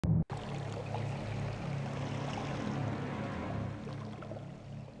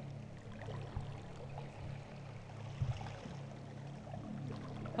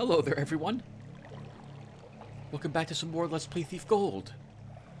Hello there, everyone. Welcome back to some more Let's Play Thief Gold.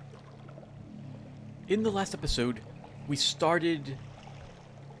 In the last episode, we started...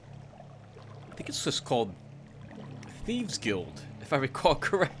 I think it's just called Thieves Guild, if I recall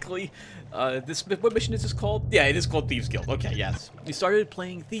correctly. What mission is this called? Yeah, it is called Thieves Guild. Okay, yes. We started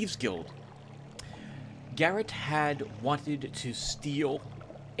playing Thieves Guild. Garrett had wanted to steal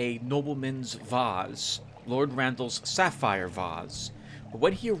a nobleman's vase, Lord Randall's sapphire vase. But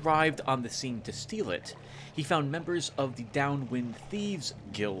when he arrived on the scene to steal it, he found members of the Downwind Thieves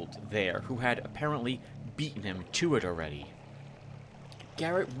Guild there, who had apparently beaten him to it already.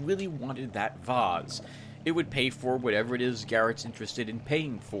 Garrett really wanted that vase. It would pay for whatever it is Garrett's interested in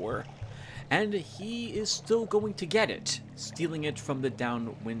paying for. And he is still going to get it, stealing it from the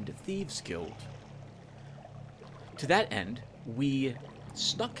Downwind Thieves Guild. To that end, we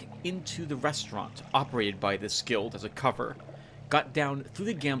snuck into the restaurant operated by this guild as a cover, got down through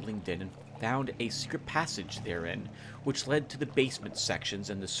the gambling den and found a secret passage therein, which led to the basement sections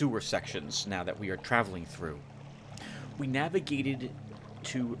and the sewer sections now that we are traveling through. We navigated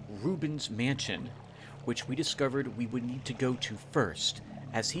to Reuben's mansion, which we discovered we would need to go to first,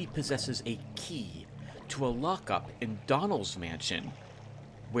 as he possesses a key to a lockup in Donald's mansion,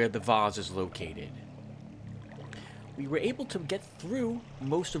 where the vase is located. We were able to get through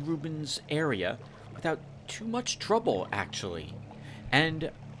most of Reuben's area without too much trouble, actually.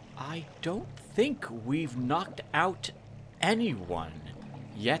 And I don't think we've knocked out anyone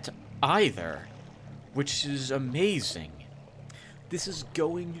yet either, which is amazing. This is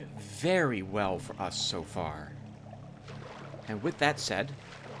going very well for us so far. And with that said,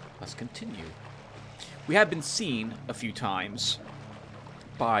 let's continue. We have been seen a few times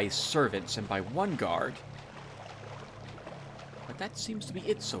by servants and by one guard, but that seems to be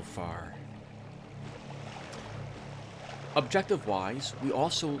it so far. Objective-wise, we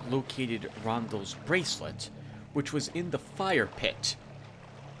also located Rondell's bracelet, which was in the fire pit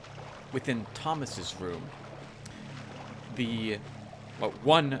within Thomas's room. The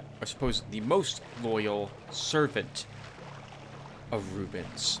most loyal servant of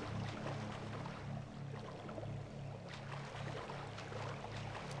Reuben's.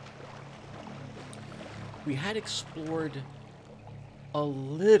 We had explored a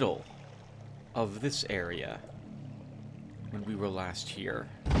little of this area when we were last here.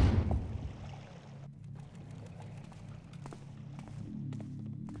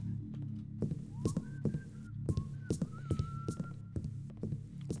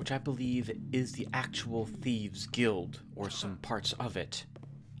 Which I believe is the actual Thieves Guild, or some parts of it.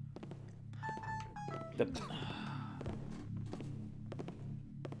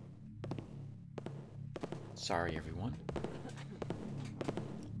 Sorry, everyone.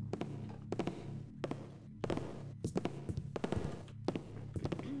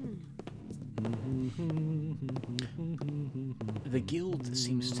 The guild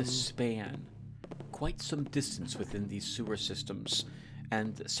seems to span quite some distance within these sewer systems,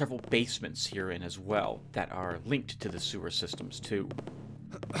 and several basements herein as well that are linked to the sewer systems too.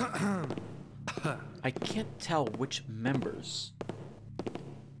 I can't tell which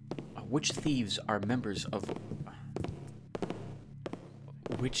thieves are members of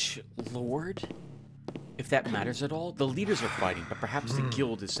which lord, if that matters at all. The leaders are fighting, but perhaps the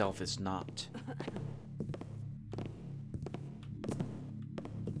guild itself is not.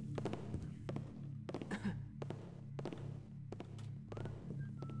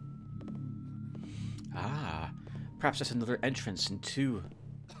 Perhaps that's another entrance into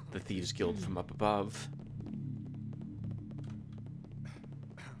the Thieves Guild from up above.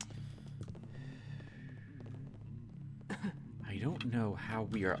 I don't know how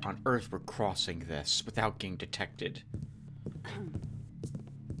we are on Earth we're crossing this without getting detected.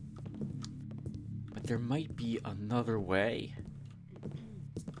 But there might be another way.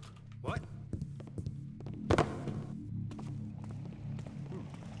 What?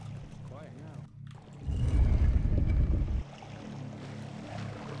 Quiet now.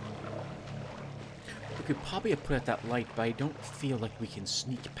 We could probably have put out that light, but I don't feel like we can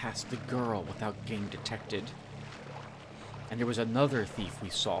sneak past the girl without getting detected. And there was another thief we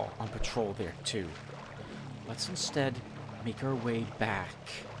saw on patrol there too. Let's instead make our way back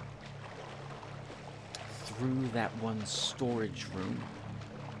through that one storage room.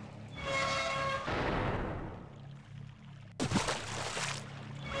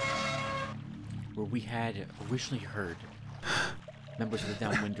 Where we had originally heard members of the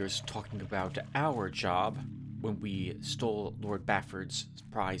Downwinders talking about our job when we stole Lord Bafford's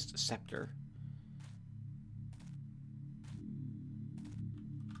prized scepter.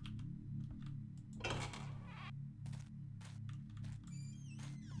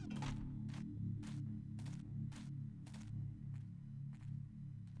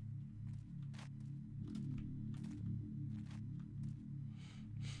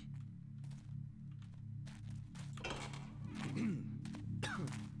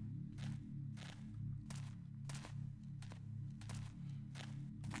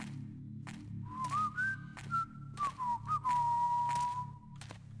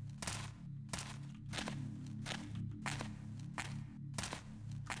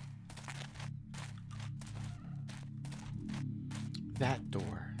 that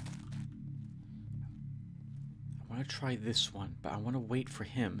door. I want to try this one, but I want to wait for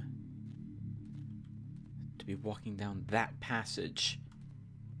him to be walking down that passage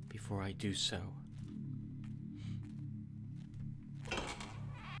before I do so.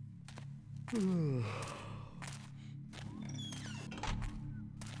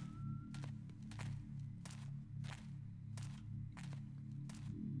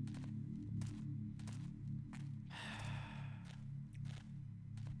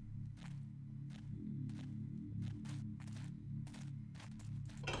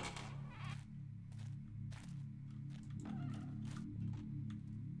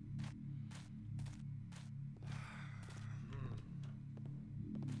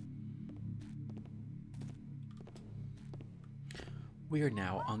 We are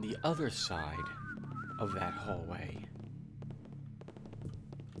now on the other side of that hallway.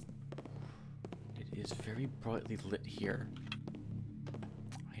 It is very brightly lit here.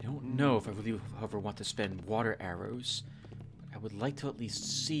 I don't know if I really ever want to spend water arrows, but I would like to at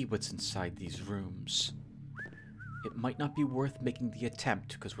least see what's inside these rooms. It might not be worth making the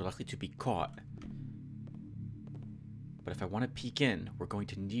attempt because we're likely to be caught. But if I want to peek in, we're going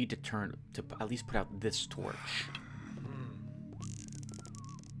to need to at least put out this torch.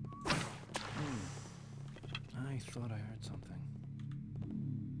 I thought I heard something.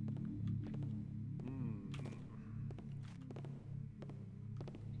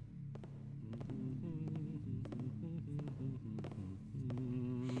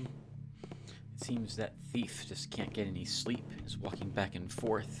 It seems that thief just can't get any sleep, is walking back and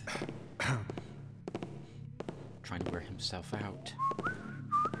forth, trying to wear himself out.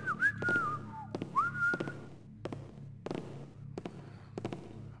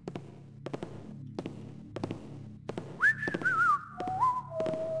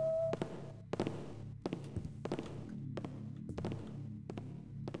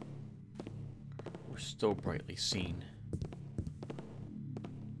 We're still brightly seen.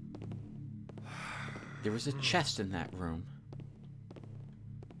 There is a chest in that room.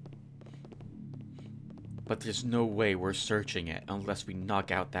 But there's no way we're searching it unless we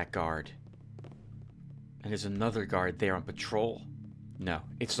knock out that guard. And there's another guard there on patrol. No,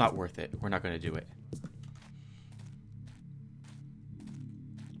 it's not worth it. We're not going to do it.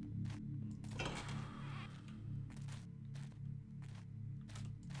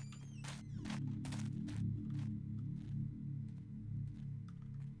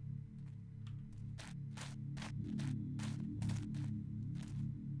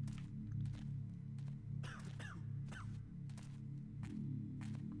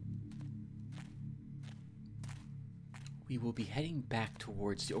 We will be heading back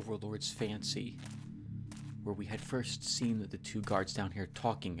towards the Overlord's Fancy, where we had first seen the two guards down here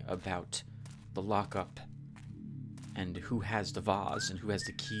talking about the lockup and who has the vase and who has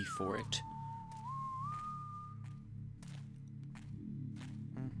the key for it.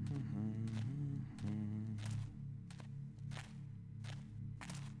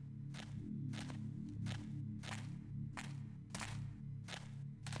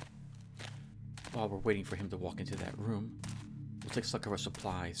 While we're waiting for him to walk into that room, we'll take stock of our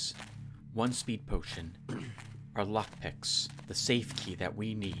supplies. 1 speed potion, our lockpicks, the safe key that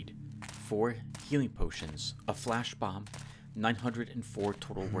we need, 4 healing potions, a flash bomb, 904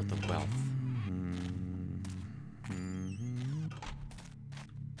 total worth of wealth.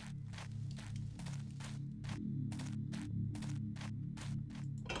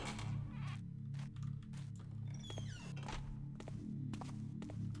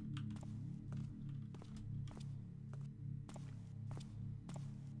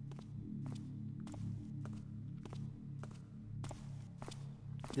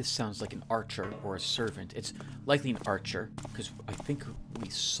 This sounds like an archer or a servant. It's likely an archer, because I think we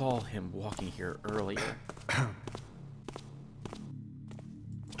saw him walking here earlier.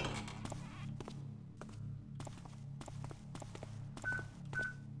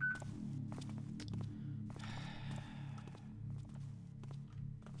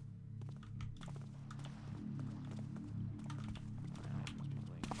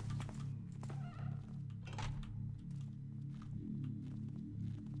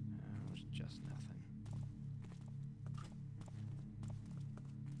 Just nothing.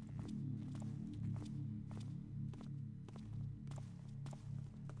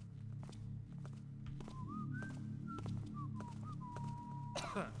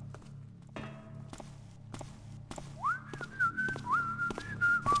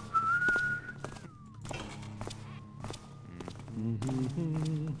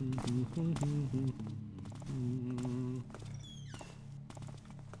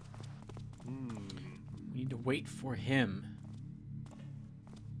 We need to wait for him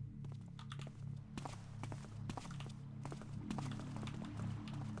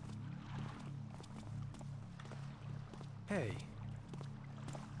Hey.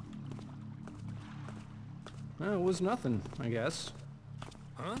 Well, it was nothing, I guess.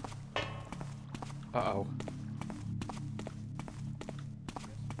 Huh? Uh-oh.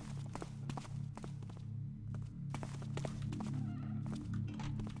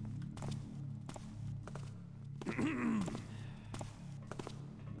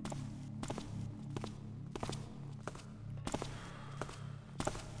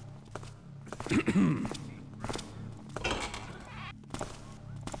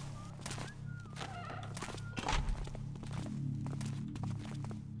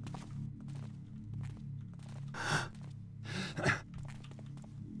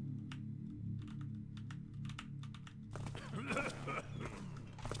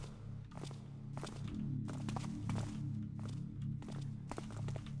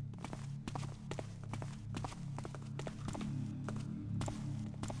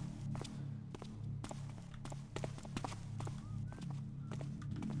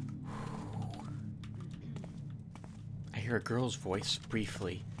 I hear a girl's voice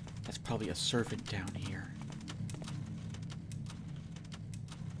briefly. That's probably a servant down here.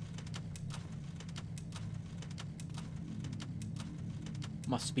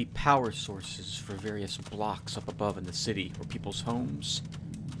 Must be power sources for various blocks up above in the city or people's homes.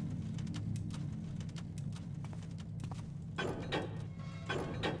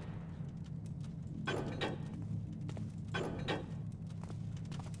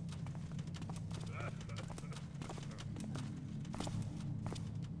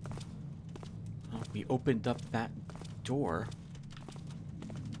 Well, we opened up that door.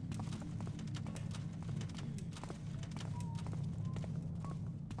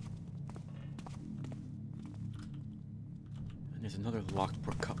 There's another locked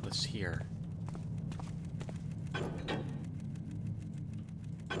portcullis here.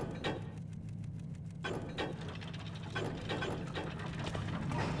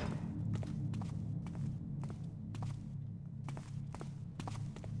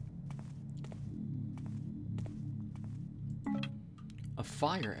 A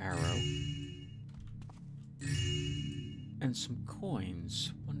fire arrow. And some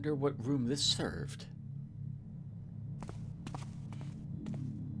coins. Wonder what room this served.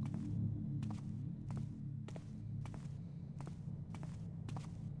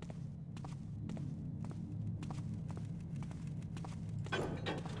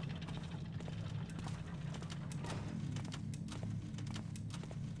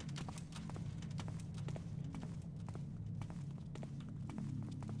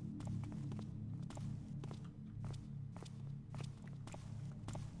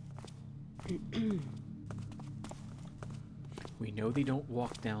 We know they don't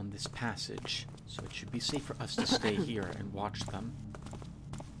walk down this passage, so it should be safe for us to stay here and watch them.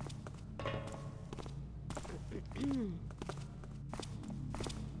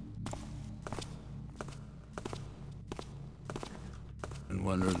 And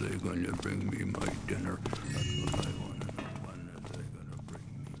when are they going to bring me my dinner? That's what I want to know. When are they going to bring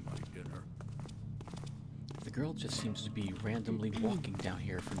me my dinner? The girl just seems to be randomly walking down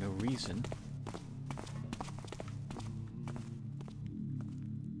here for no reason.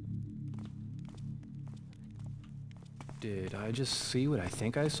 Did I just see what I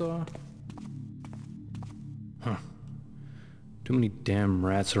think I saw? Huh. Too many damn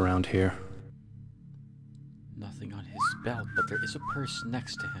rats around here. Nothing on his belt, but there is a purse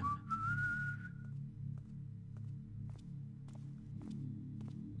next to him.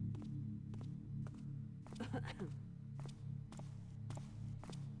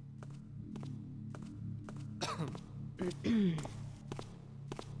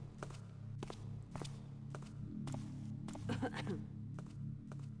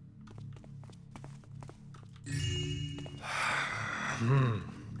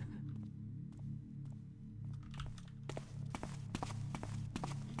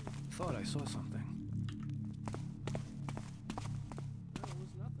 Thought I saw something. No, it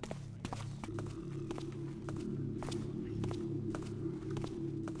was nothing, I guess.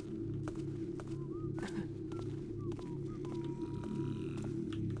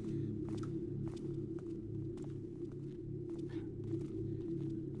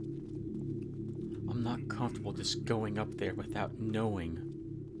 I'm not comfortable just going up there without knowing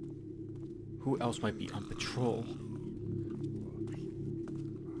who else might be on patrol.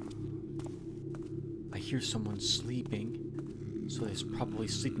 I hear someone sleeping, so there's probably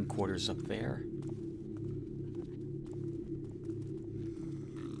sleeping quarters up there.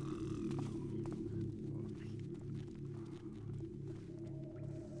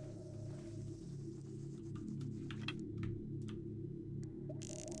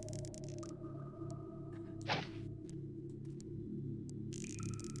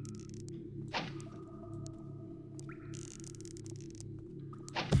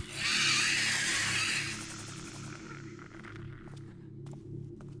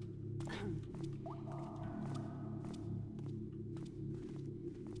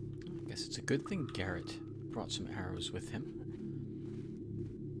 Good thing Garrett brought some arrows with him.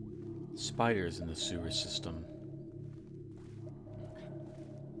 Spiders in the sewer system.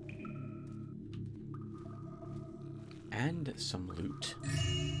 And some loot.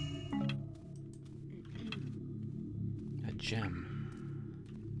 A gem.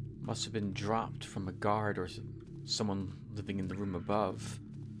 Must have been dropped from a guard or someone living in the room above.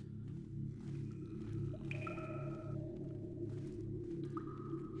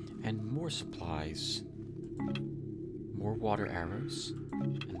 And more supplies. More water arrows.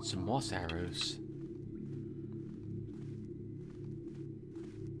 And some moss arrows.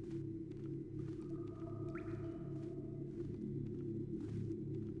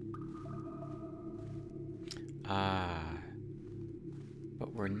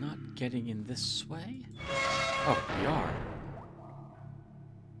 But we're not getting in this way? Oh, we are.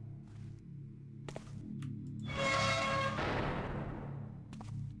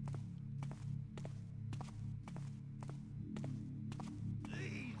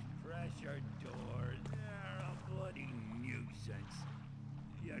 These pressure doors, they're a bloody nuisance.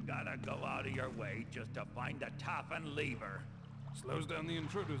 You gotta go out of your way just to find the top and lever. Slows down the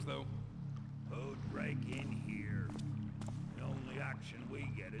intruders, though. Who'd break in here? The only action we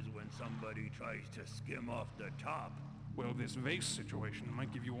get is when somebody tries to skim off the top. Well, this vase situation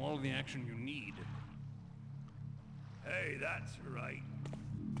might give you all the action you need. Hey, that's right.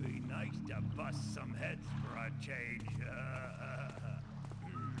 Be nice to bust some heads for a change.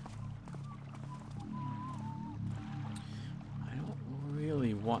 I don't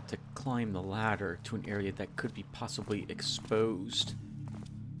really want to climb the ladder to an area that could be possibly exposed.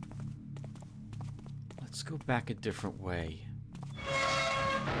 Let's go back a different way.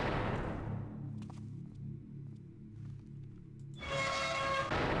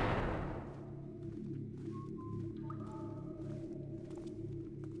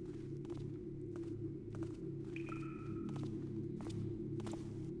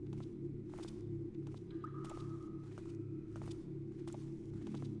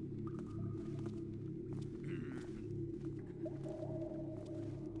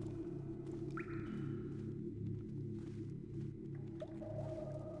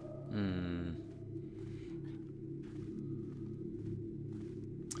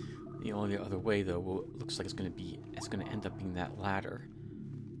 The only other way, though, looks like it's going to end up being that ladder.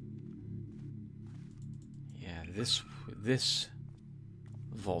 Yeah, this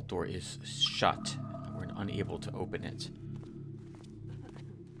vault door is shut. We're unable to open it.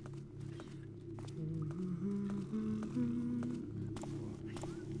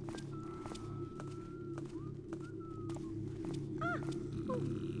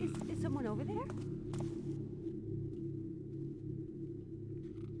 Is someone over there?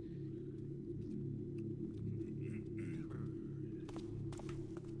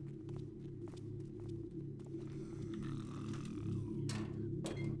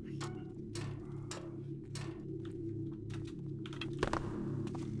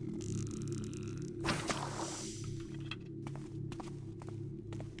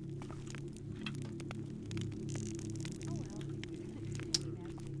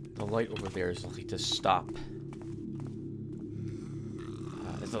 The light over there is likely to stop.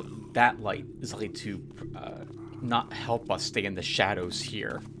 That light is likely to not help us stay in the shadows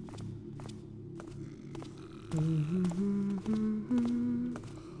here.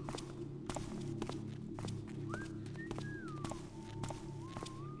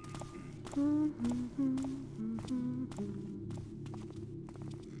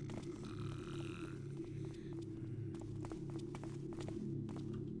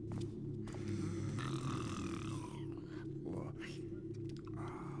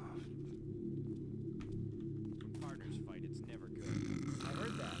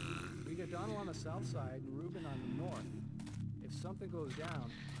 South side and Reuben on the north. If something goes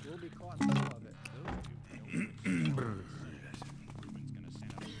down, we'll be caught in the middle of it. Reuben's gonna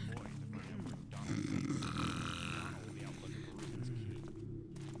send out his boys to find out where Donald's is. Donald will be out looking for Reuben's key. And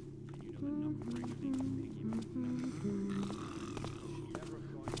you know the number breaker thing can pick him up. Never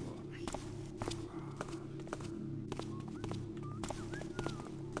going to work.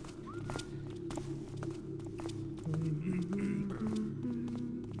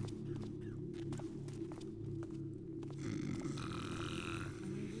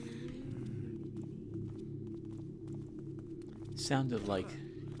 Sounded like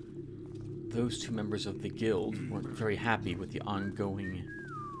those two members of the guild weren't very happy with the ongoing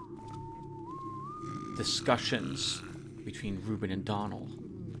discussions between Reuben and Donald.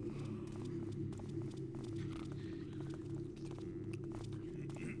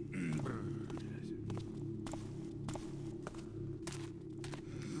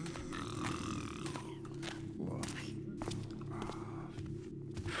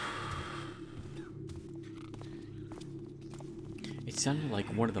 sounded like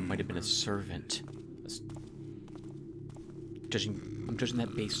one of them might have been a servant. I'm judging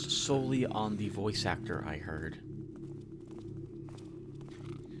that based solely on the voice actor I heard.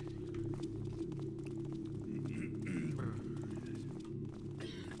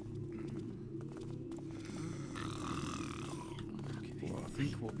 Okay, I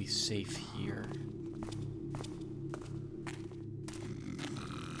think we'll be safe here.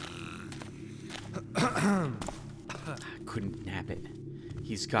 Couldn't nab it.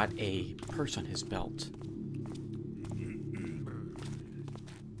 He's got a purse on his belt.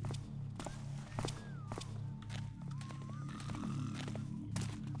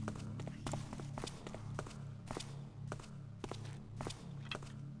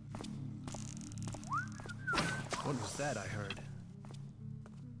 What was that I heard?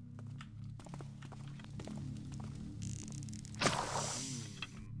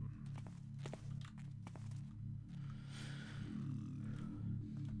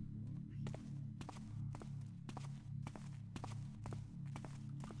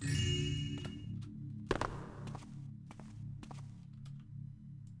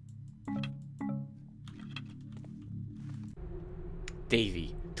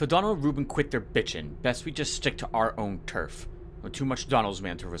 Davy. Till Donald and Ruben quit their bitchin', best we just stick to our own turf. No too much Donald's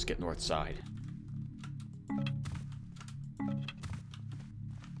man to risk it north side.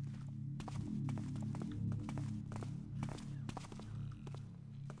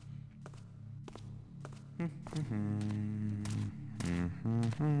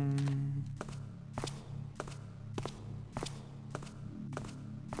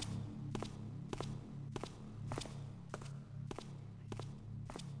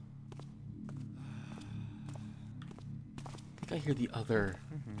 I hear the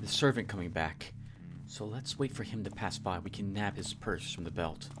servant coming back. So let's wait for him to pass by. We can nab his purse from the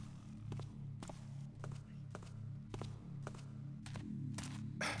belt.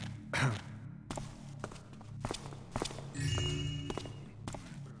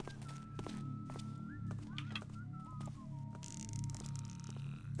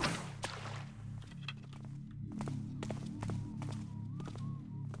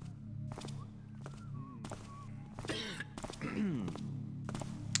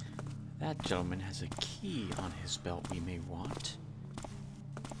 That gentleman has a key on his belt we may want.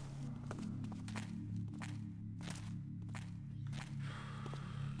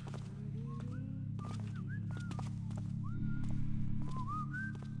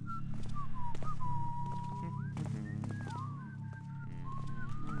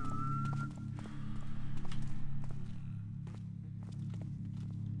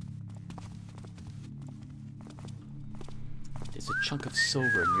 There's a chunk of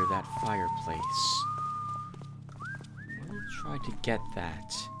silver near that fireplace. We'll try to get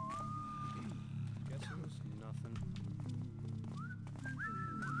that. Guess it was nothing.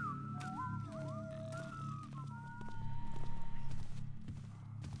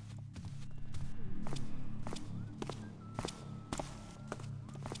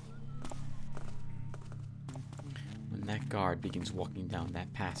 When that guard begins walking down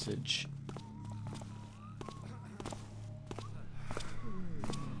that passage.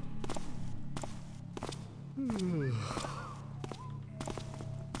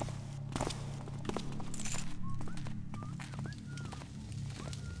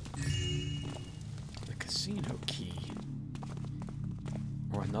 The casino key.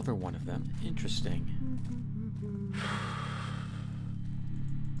 Or another one of them. Interesting.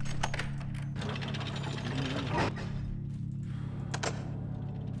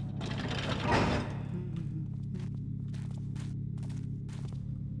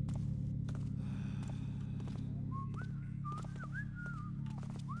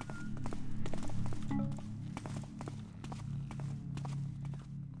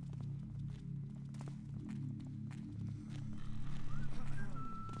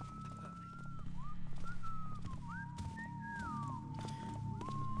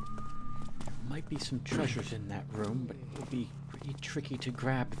 Might be some treasures in that room, but it will be pretty tricky to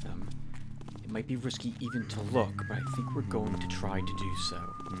grab them. It might be risky even to look, but I think we're going to try to do so.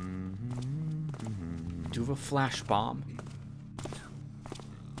 Do have a flash bomb.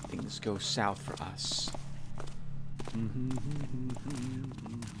 Things go south for us.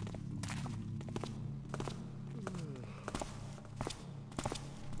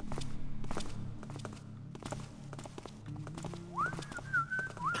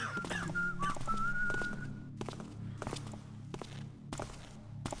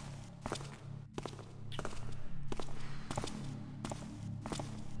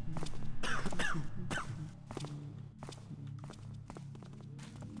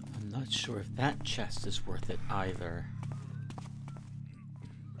 Not sure if that chest is worth it either.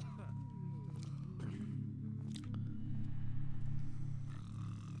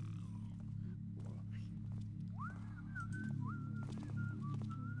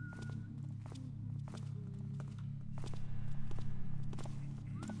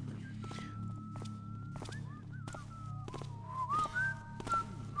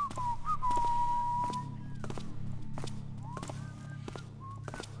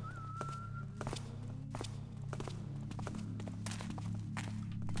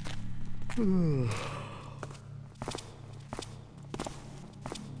 There's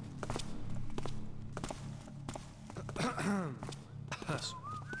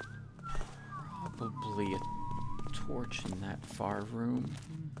probably a torch in that far room.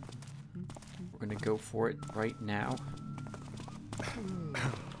 We're gonna go for it right now.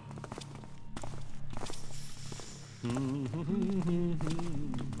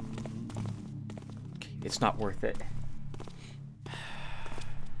 Okay, it's not worth it.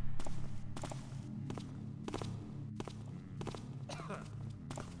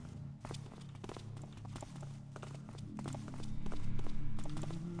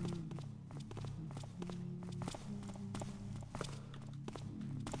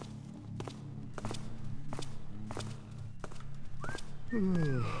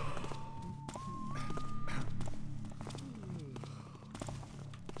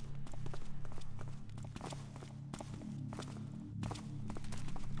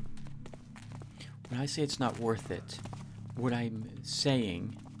 When I say it's not worth it, what I'm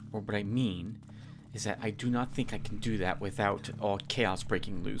saying, or what I mean, is that I do not think I can do that without all chaos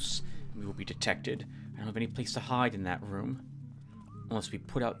breaking loose. We will be detected. I don't have any place to hide in that room, unless we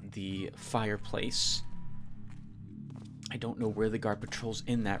put out the fireplace. I don't know where the guard patrols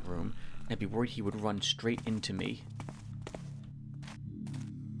in that room, and I'd be worried he would run straight into me.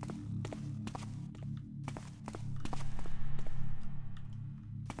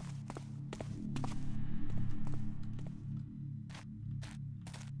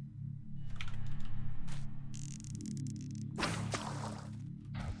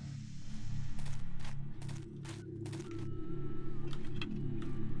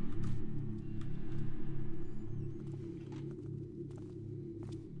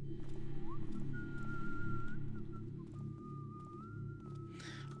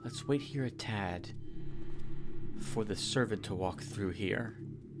 Let's wait here a tad for the servant to walk through here.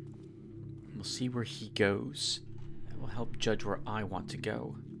 We'll see where he goes. That will help judge where I want to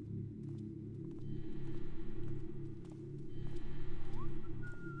go.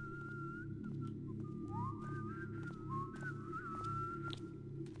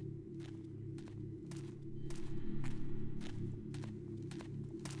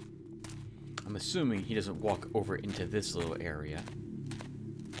 I'm assuming he doesn't walk over into this little area.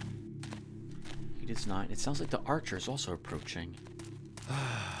 It's not. It sounds like the archer is also approaching. So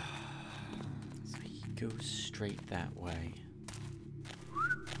he goes straight that way.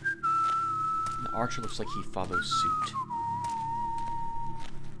 And the archer looks like he follows suit.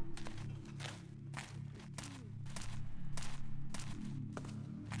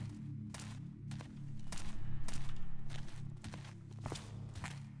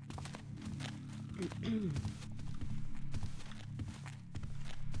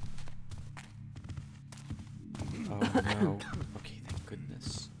 Oh no. Okay, thank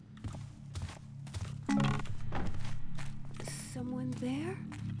goodness. Someone there?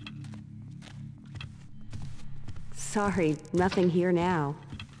 Sorry, nothing here now.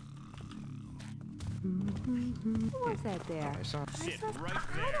 Who was that there? Sit right I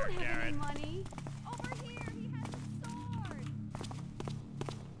there, don't have any Garrett. money. Over here, he has a sword.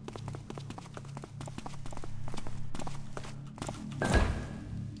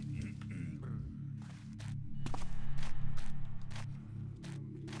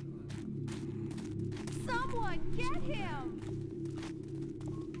 Someone get him!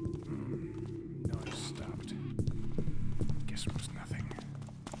 Noise stopped. Guess it was nothing.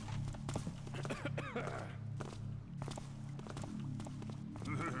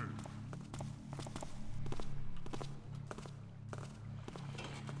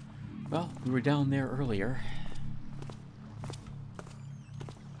 Well, we were down there earlier.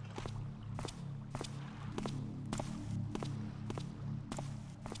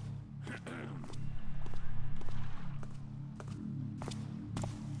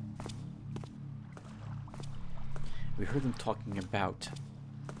 We heard them talking about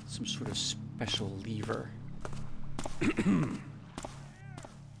some sort of special lever.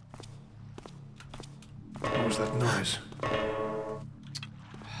 What was that noise?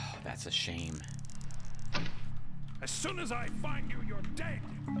 That's a shame. As soon as I find you, you're dead.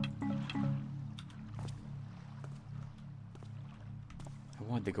 I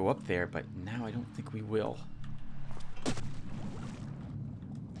wanted to go up there, but now I don't think we will.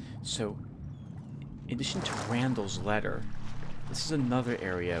 So, in addition to Randall's letter, this is another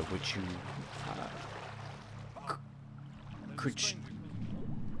area which you could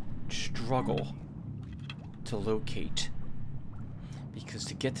struggle to locate. Because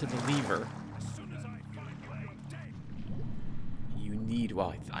to get to the lever, you need,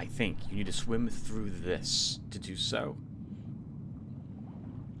 well, I think, you need to swim through this to do so.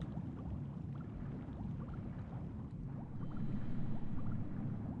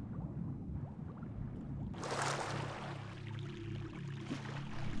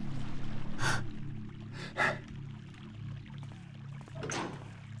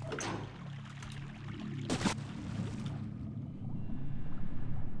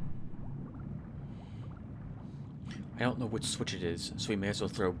 I don't know which switch it is, so we may as well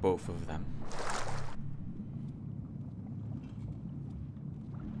throw both of them.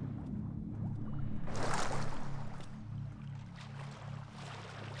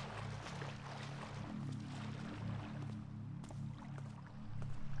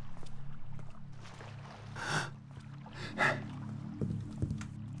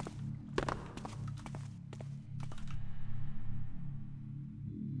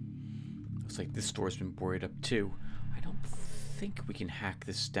 Looks like this door's been boarded up too. I don't think we can hack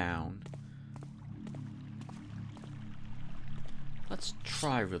this down. Let's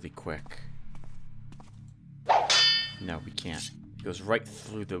try really quick. No, we can't. It goes right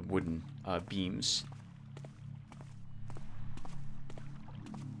through the wooden beams.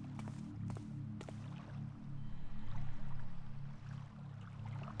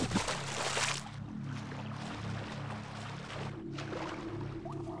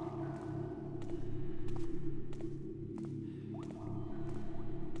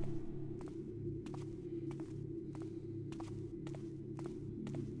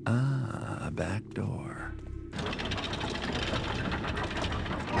 Ah, a back door.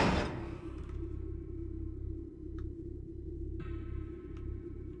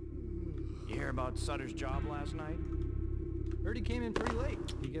 You hear about Sutter's job last night? Heard he came in pretty late.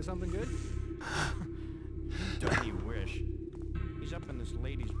 You get something good? Don't you wish? He's up in this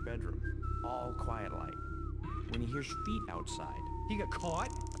lady's bedroom, all quiet like, when he hears feet outside. He got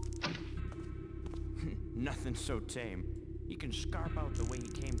caught? Nothing so tame. He can scarp out the way he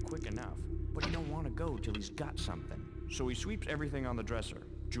came quick enough, but he don't want to go till he's got something. So he sweeps everything on the dresser,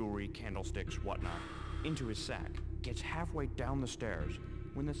 jewelry, candlesticks, whatnot, into his sack, gets halfway down the stairs,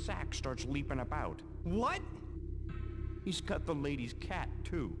 when the sack starts leaping about. What? He's got the lady's cat,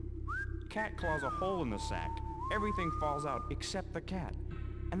 too. Cat claws a hole in the sack. Everything falls out except the cat.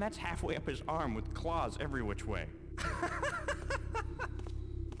 And that's halfway up his arm with claws every which way.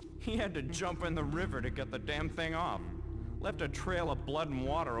 He had to jump in the river to get the damn thing off. Left a trail of blood and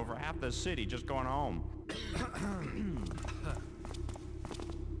water over half the city just going home.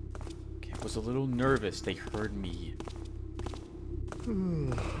 Okay, I was a little nervous. They heard me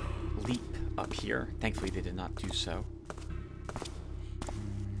leap up here. Thankfully, they did not do so.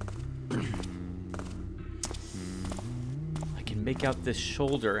 I can make out this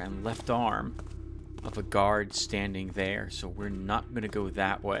shoulder and left arm of a guard standing there, so we're not going to go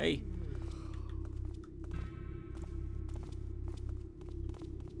that way.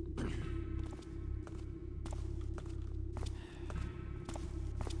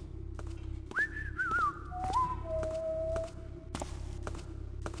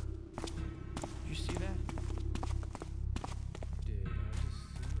 You see that? Did I just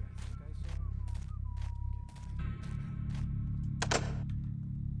see?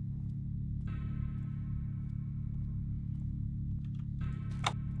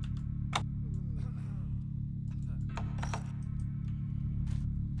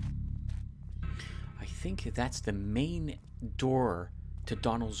 I think I I think that's the main door to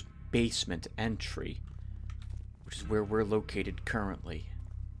Donald's basement entry, which is where we're located currently.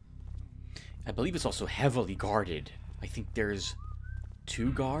 I believe it's also heavily guarded. I think there's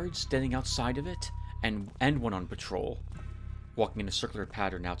 2 guards standing outside of it, and one on patrol, walking in a circular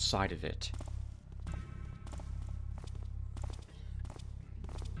pattern outside of it.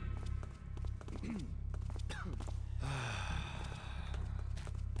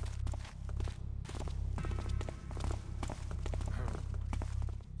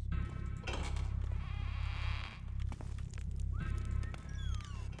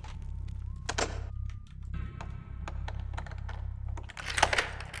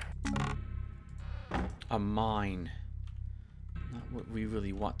 A mine. Not what we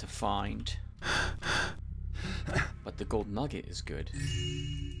really want to find. But the gold nugget is good.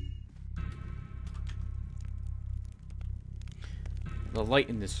 The light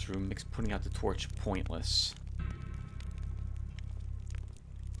in this room makes putting out the torch pointless.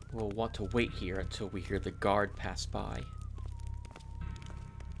 We'll want to wait here until we hear the guard pass by.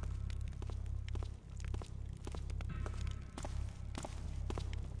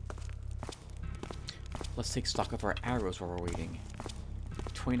 Let's take stock of our arrows while we're waiting.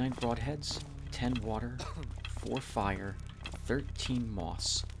 29 broadheads, 10 water, 4 fire, 13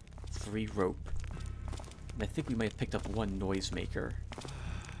 moss, 3 rope. And I think we might have picked up 1 noisemaker.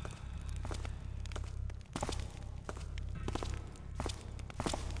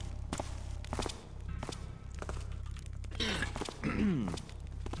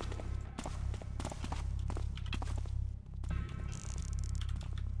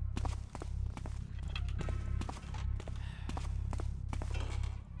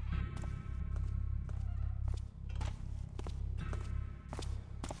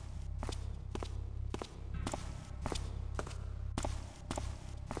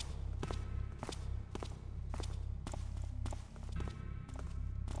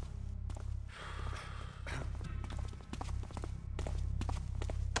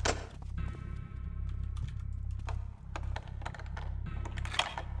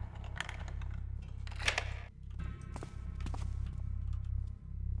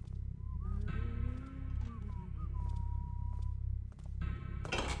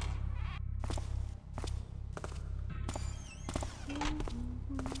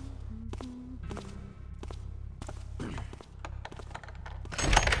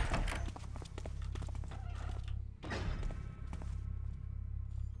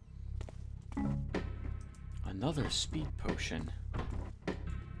 Another speed potion. But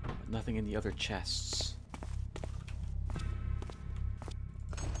nothing in the other chests.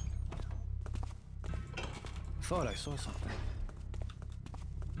 Thought I saw something.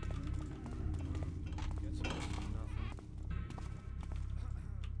 Guess it was nothing.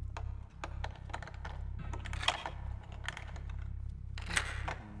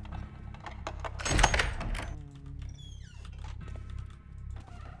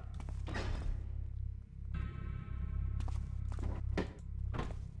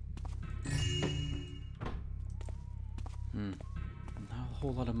 Not a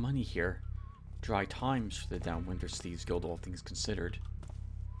whole lot of money here. Dry times for the Downwinter's Thieves Guild, all things considered.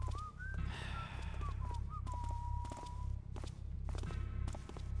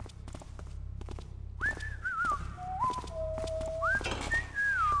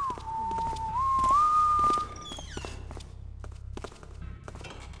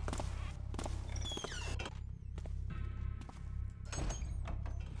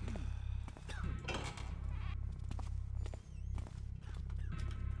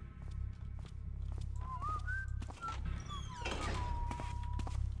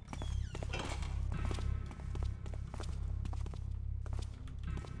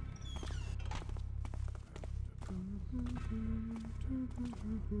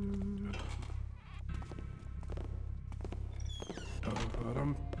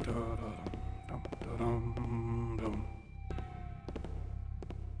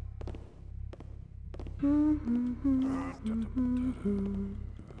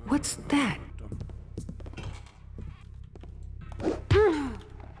 What's that?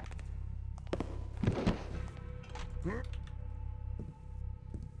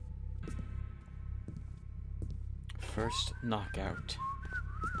 First knockout.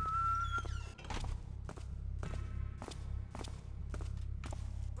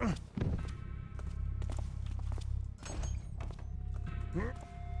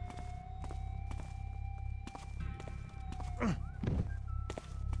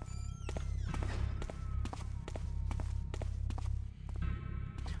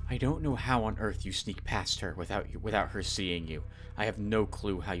 I don't know how on earth you sneak past her without her seeing you. I have no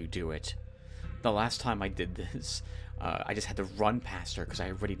clue how you do it. The last time I did this, I just had to run past her because I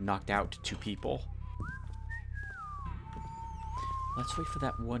already knocked out 2 people. Let's wait for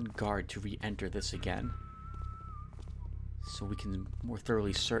that one guard to re-enter this again, so we can more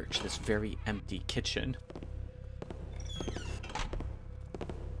thoroughly search this very empty kitchen.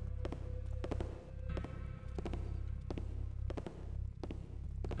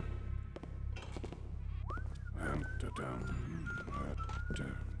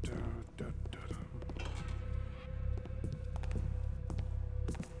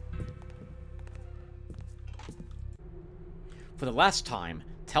 For the last time,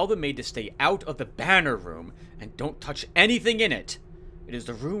 tell the maid to stay out of the banner room and don't touch anything in it. It is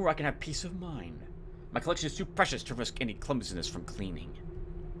the room where I can have peace of mind. My collection is too precious to risk any clumsiness from cleaning.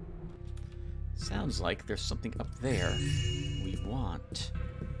 Sounds like there's something up there we want.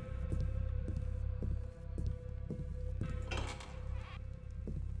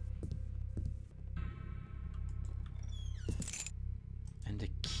 And a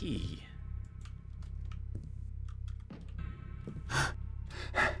key.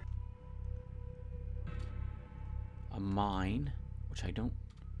 A mine, which I don't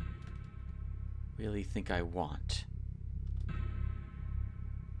really think I want.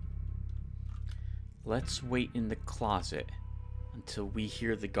 Let's wait in the closet until we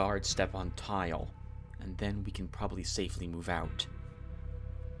hear the guard step on tile, and then we can probably safely move out.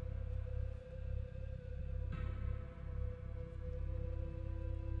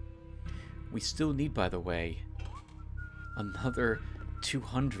 We still need, by the way, another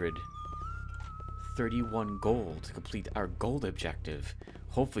 231 gold to complete our gold objective.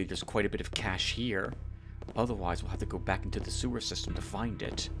 Hopefully there's quite a bit of cash here. Otherwise we'll have to go back into the sewer system to find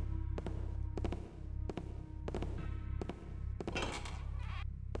it.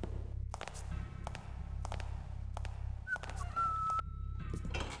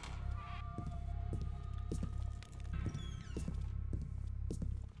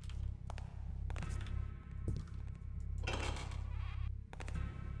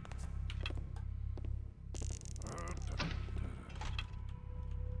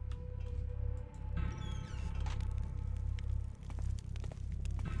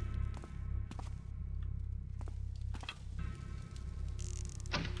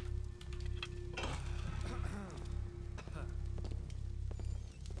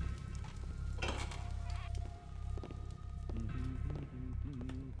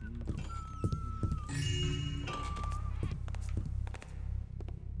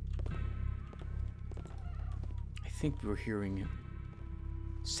 think we were hearing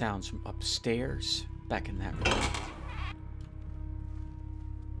sounds from upstairs, back in that room.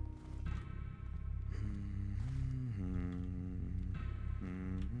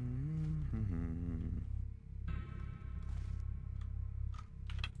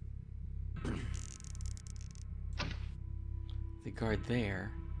 The guard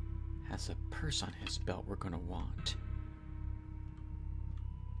there has a purse on his belt we're gonna want.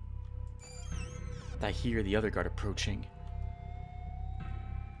 I hear the other guard approaching.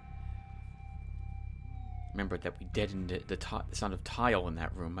 Remember that we deadened the sound of tile in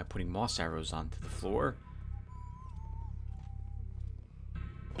that room by putting moss arrows onto the floor.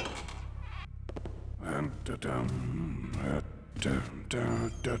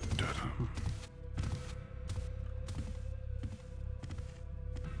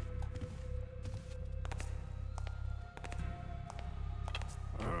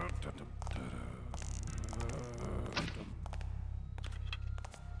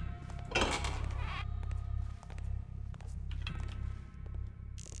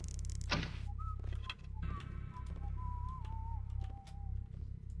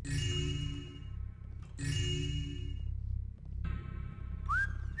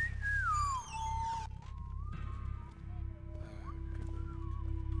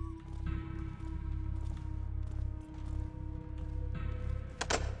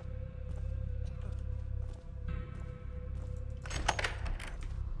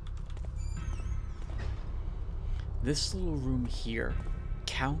 This little room here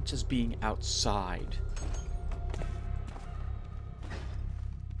counts as being outside.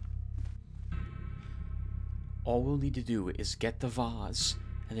 All we'll need to do is get the vase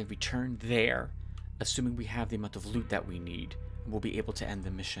and then return there, assuming we have the amount of loot that we need, and we'll be able to end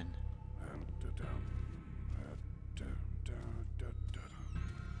the mission.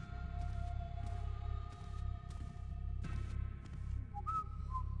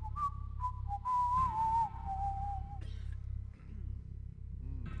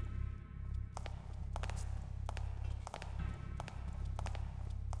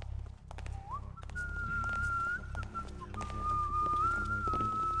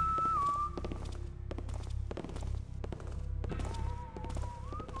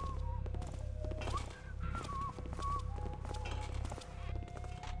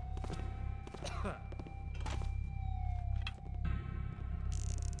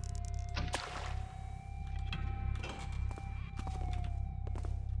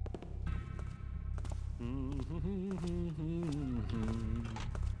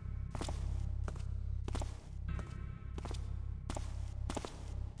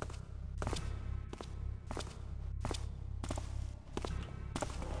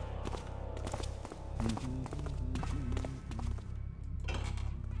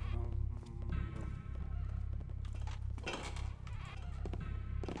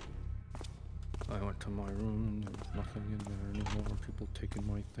 I went to my room, there was nothing in there anymore, people taking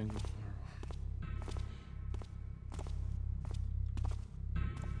my things.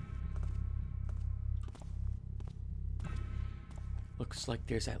 Looks like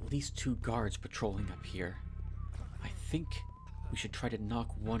there's at least 2 guards patrolling up here. I think we should try to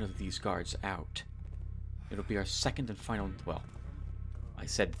knock one of these guards out. It'll be our second and final, well, I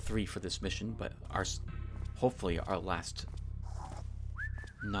said 3 for this mission, but hopefully our last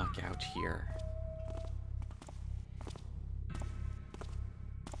knockout here.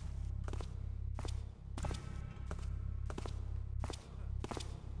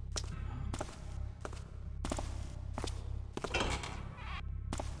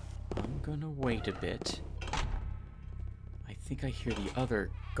 I'm gonna wait a bit. I think I hear the other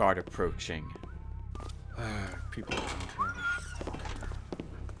guard approaching. People don't care.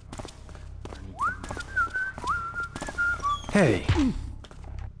 Hey!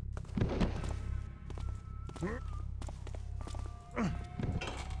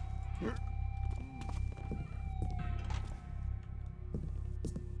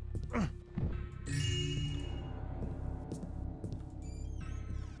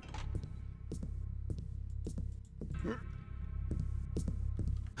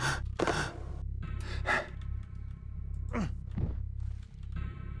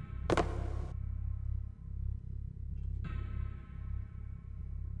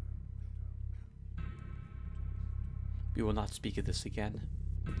 We will not speak of this again.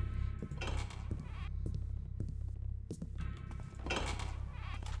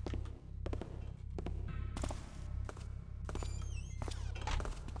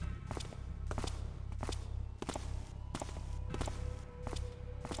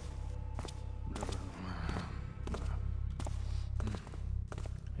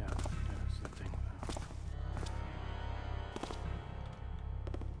 Yeah, that's the thing.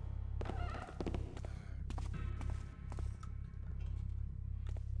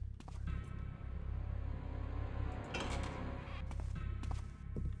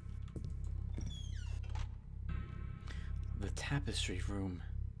 The tapestry room.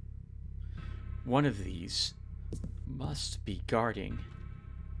 One of these must be guarding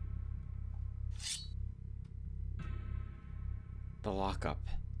the lockup.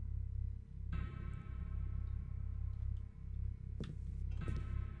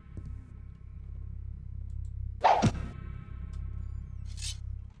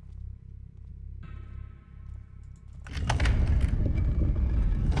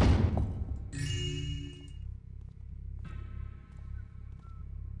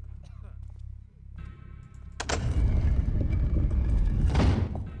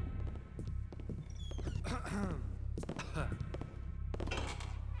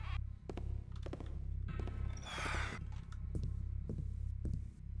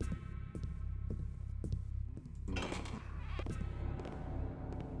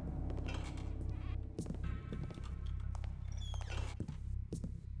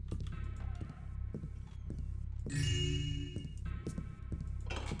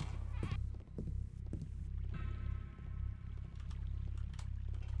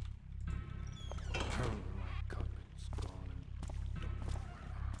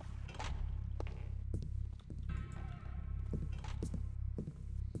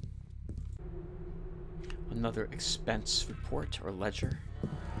 Another expense report or ledger.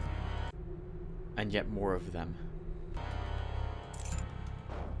 And yet more of them.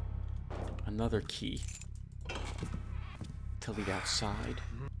 Another key to lead outside.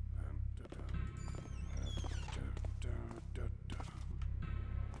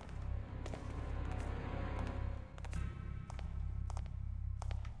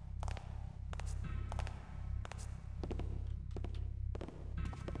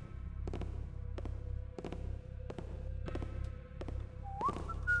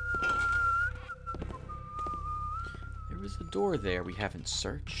 There's a door there we haven't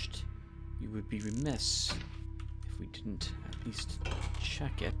searched. We would be remiss if we didn't at least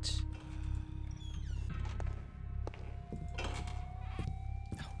check it.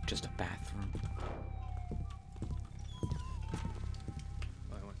 Oh, just a bathroom.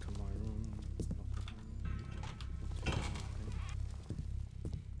 I went to my room.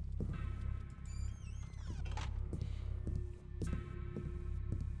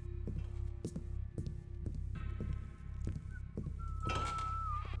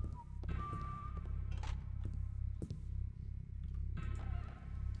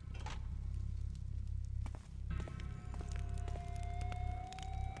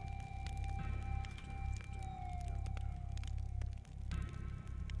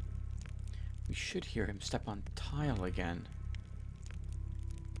 We should hear him step on tile again.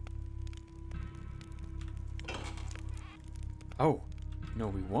 Oh, no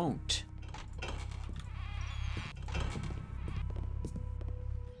we won't.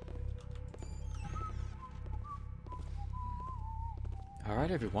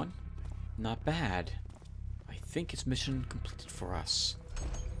 Alright everyone, not bad. I think it's mission completed for us.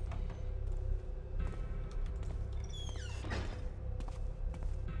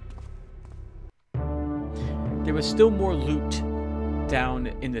 There was still more loot down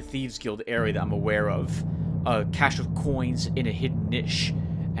in the Thieves Guild area that I'm aware of. A cache of coins in a hidden niche,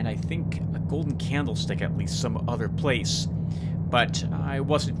 and I think a golden candlestick at least some other place. But I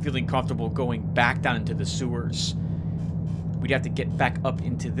wasn't feeling comfortable going back down into the sewers. We'd have to get back up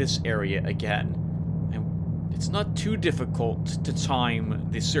into this area again. And it's not too difficult to time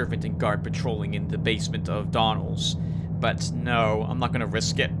the servant and guard patrolling in the basement of Donald's. But no, I'm not going to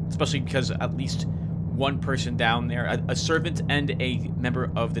risk it, especially because at least one person down there, a servant and a member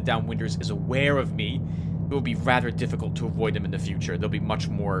of the Downwinders, is aware of me. It will be rather difficult to avoid them in the future. They'll be much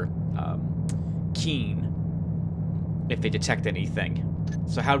more keen if they detect anything.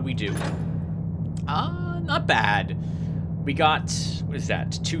 So how'd we do? Not bad. We got, what is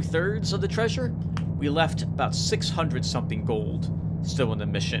that, 2/3 of the treasure? We left about 600 something gold still in the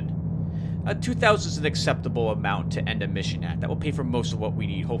mission. 2,000 is an acceptable amount to end a mission at. That will pay for most of what we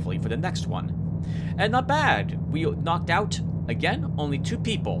need, hopefully, for the next one. And not bad. We knocked out, again, only 2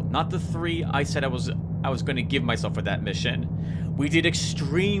 people. Not the 3 I said I was going to give myself for that mission. We did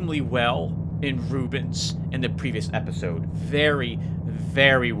extremely well in Rubens in the previous episode. Very,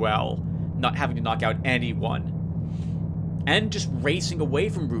 very well. Not having to knock out anyone. And just racing away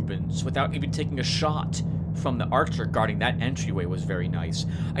from Rubens without even taking a shot from the archer guarding that entryway was very nice.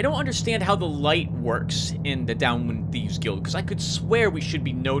 I don't understand how the light works in the Downwind Thieves Guild, because I could swear we should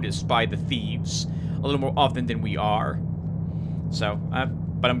be noticed by the thieves a little more often than we are. So,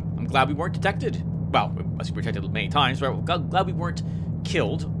 but I'm glad we weren't detected. Well, we must be detected many times, but I'm glad we weren't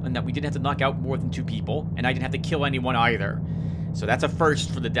killed, and that we didn't have to knock out more than 2 people, and I didn't have to kill anyone either. So that's a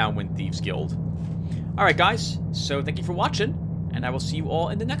first for the Downwind Thieves Guild. Alright guys, so thank you for watching, and I will see you all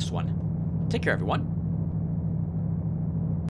in the next one. Take care everyone.